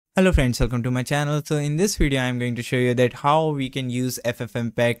Hello friends, welcome to my channel. So in this video I'm going to show you that how we can use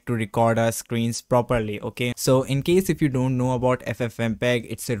ffmpeg to record our screens properly. Okay, so in case if you don't know about ffmpeg,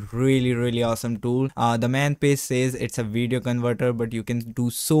 it's a really awesome tool. The man page says it's a video converter, but you can do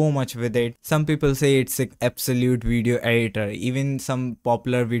so much with it. Some people say it's an absolute video editor. Even some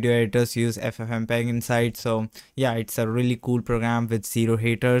popular video editors use ffmpeg inside. So yeah, it's a really cool program with zero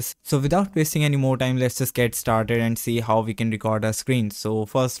haters. So without wasting any more time, let's just get started and see how we can record our screen. So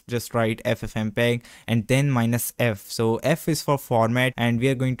first just write ffmpeg and then -f. So f is for format, and we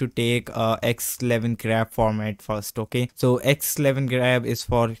are going to take x11 grab format first. Okay, so x11 grab is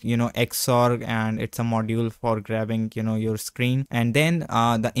for xorg, and it's a module for grabbing your screen. And then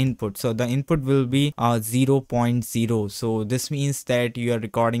the input, so the input will be 0.0. so this means that you are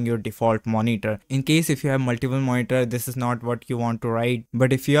recording your default monitor. In case if you have multiple monitor, this is not what you want to write,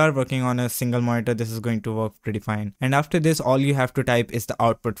 but if you are working on a single monitor, this is going to work pretty fine. And after this, all you have to type is the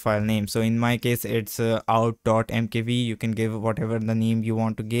output file name. So in my case it's out.mkv. you can give whatever the name you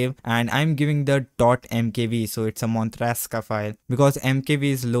want to give, and I'm giving the .mkv. so it's a Montrasca file because mkv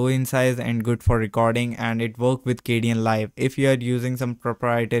is low in size and good for recording, and it works with KDN Live. If you are using some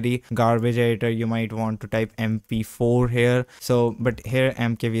proprietary garbage editor, you might want to type mp4 here. So but here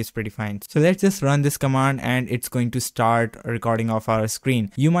mkv is pretty fine. So let's just run this command and it's going to start recording of our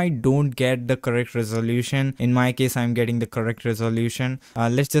screen. You might don't get the correct resolution. In my case I'm getting the correct resolution.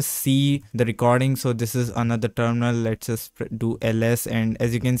 Let's just see the recording. So this is another terminal. Let's just do ls, and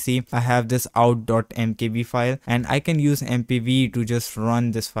as you can see I have this out.mkv file, and I can use mpv to just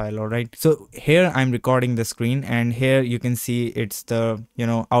run this file. All right, so here I'm recording the screen, and here you can see it's the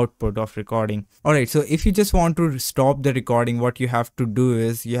output of recording. All right, so if you just want to stop the recording, what you have to do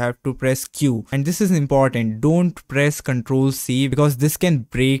is you have to press Q, and this is important. Don't press Control C because this can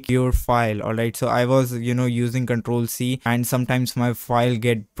break your file. All right, so I was using Control C, and sometimes my file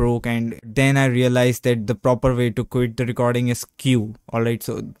get broke, and then I realized that the proper way to quit the recording is Q. All right,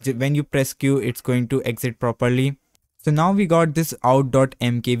 so when you press Q, it's going to exit properly. So now we got this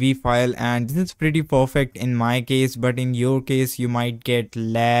out.mkv file, and this is pretty perfect in my case, but in your case you might get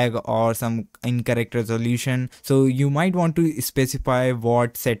lag or some incorrect resolution. So you might want to specify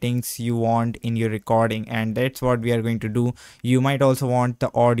what settings you want in your recording, and that's what we are going to do. You might also want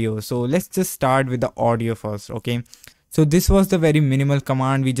the audio. So let's just start with the audio first. Okay, so this was the very minimal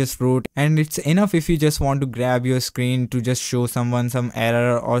command we just wrote, and it's enough if you just want to grab your screen to just show someone some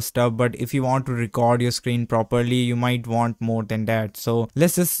error or stuff. But if you want to record your screen properly, you might want more than that. So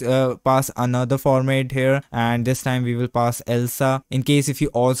let's just pass another format here, and this time we will pass ELSA. In case if you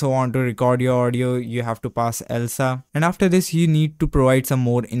also want to record your audio, you have to pass ELSA. And after this you need to provide some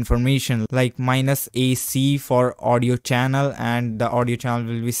more information like -AC for audio channel, and the audio channel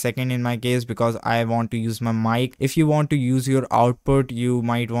will be second in my case because I want to use my mic. If you want to use your output, you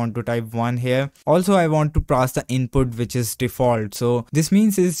might want to type 1 here. Also I want to pass the input, which is default. So this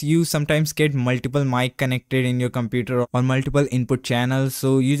means is you sometimes get multiple mic connected in your computer or multiple input channels,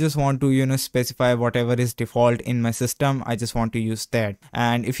 so you just want to specify whatever is default in my system. I just want to use that.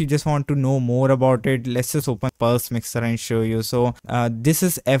 And if you just want to know more about it, let's just open Pulse Mixer and show you. So this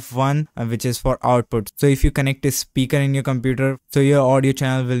is F1, which is for output. So if you connect a speaker in your computer, so your audio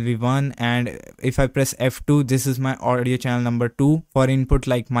channel will be 1, and if I press F2, this is my audio channel number 2 for input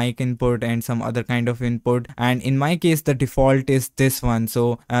like mic input and some other kind of input. And in my case the default is this one.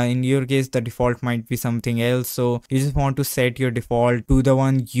 So in your case the default might be something else, so you just want to set your default to the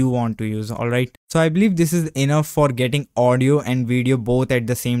one you want to use. All right, so I believe this is enough for getting audio and video both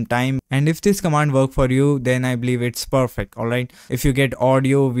at the same time, and if this command work for you, then I believe it's perfect. All right, if you get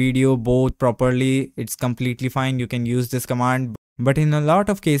audio video both properly, it's completely fine. You can use this command. But in a lot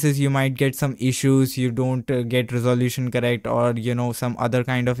of cases you might get some issues, you don't get resolution correct, or some other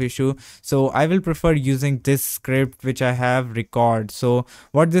kind of issue. So I will prefer using this script which I have record. So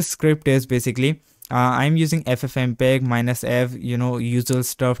what this script is basically, I'm using ffmpeg -f, usual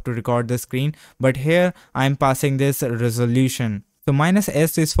stuff to record the screen, but here I'm passing this resolution. So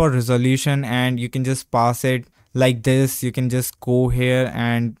 -s is for resolution, and you can just pass it like this. You can just go here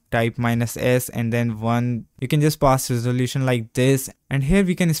and type -s and then 1. You can just pass resolution like this, and here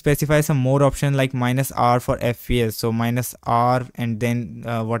we can specify some more option like -r for fps. So -r and then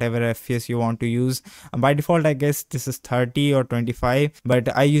whatever fps you want to use. By default I guess this is 30 or 25,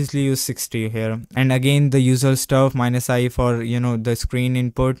 but I usually use 60 here. And again the usual stuff, -i for the screen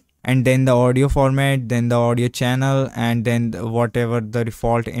input. and then the audio format, then the audio channel, and then whatever the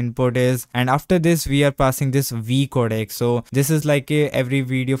default input is. And after this we are passing this V codec. So this is like every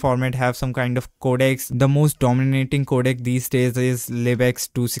video format have some kind of codecs. The most dominating codec these days is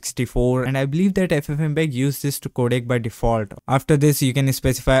libx264, and I believe that ffmpeg uses this to codec by default. After this you can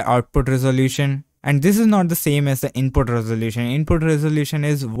specify output resolution. And this is not the same as the input resolution. Input resolution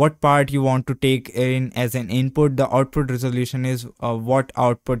is what part you want to take in as an input. The output resolution is what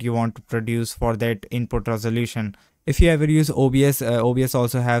output you want to produce for that input resolution. If you ever use OBS, OBS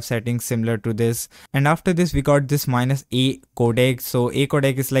also have settings similar to this. And after this we got this -a codec. So A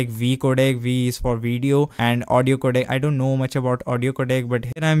codec is like V codec. V is for video, and audio codec, I don't know much about audio codec, but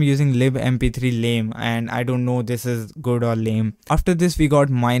here I'm using libmp3 lame, and I don't know this is good or lame. After this we got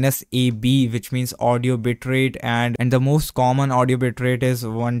 -AB, which means audio bitrate, and the most common audio bitrate is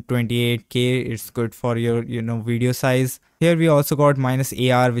 128k. It's good for your video size. Here we also got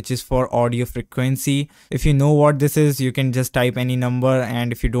 -AR, which is for audio frequency. If you know what this is, you can just type any number,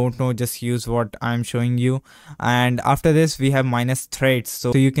 and if you don't know, just use what I'm showing you. And after this we have -threads,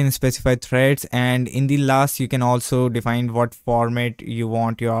 so you can specify threads, and in the last you can also define what format you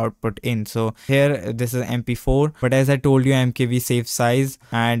want your output in. So here this is MP4, but as I told you, MKV save size,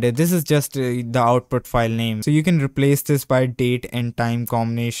 and this is just the output file name. So you can replace this by date and time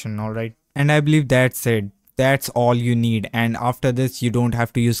combination. Alright, and I believe that's it. That's all you need. And after this you don't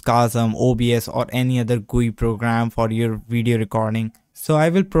have to use Kazam, OBS or any other GUI program for your video recording. So I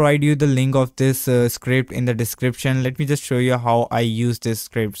will provide you the link of this script in the description. Let me just show you how I use this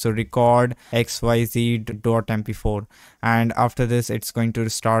script. So record xyz.mp4, and after this it's going to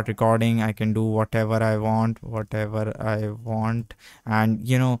start recording. I can do whatever I want, and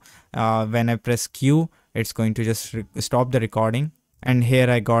when I press Q, it's going to just stop the recording. And here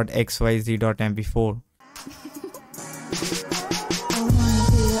I got xyz.mp4. I wanna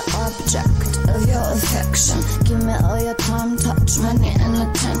be the object of your affection. Give me all your time, touch, money and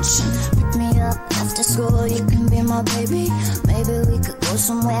attention. Pick me up after school, you can be my baby. Maybe we could go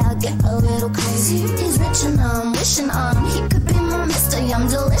somewhere, get a little crazy. He's rich and I'm wishing on he could be my Mr. Yum,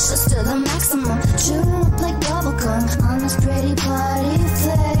 delicious to the maximum. Chewing up like bubblegum on this pretty party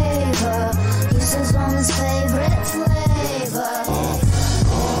flavor. He says on his favorite flavor.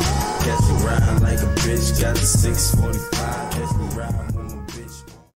 Catch me ride like a bitch, got the 645. Catch me ride.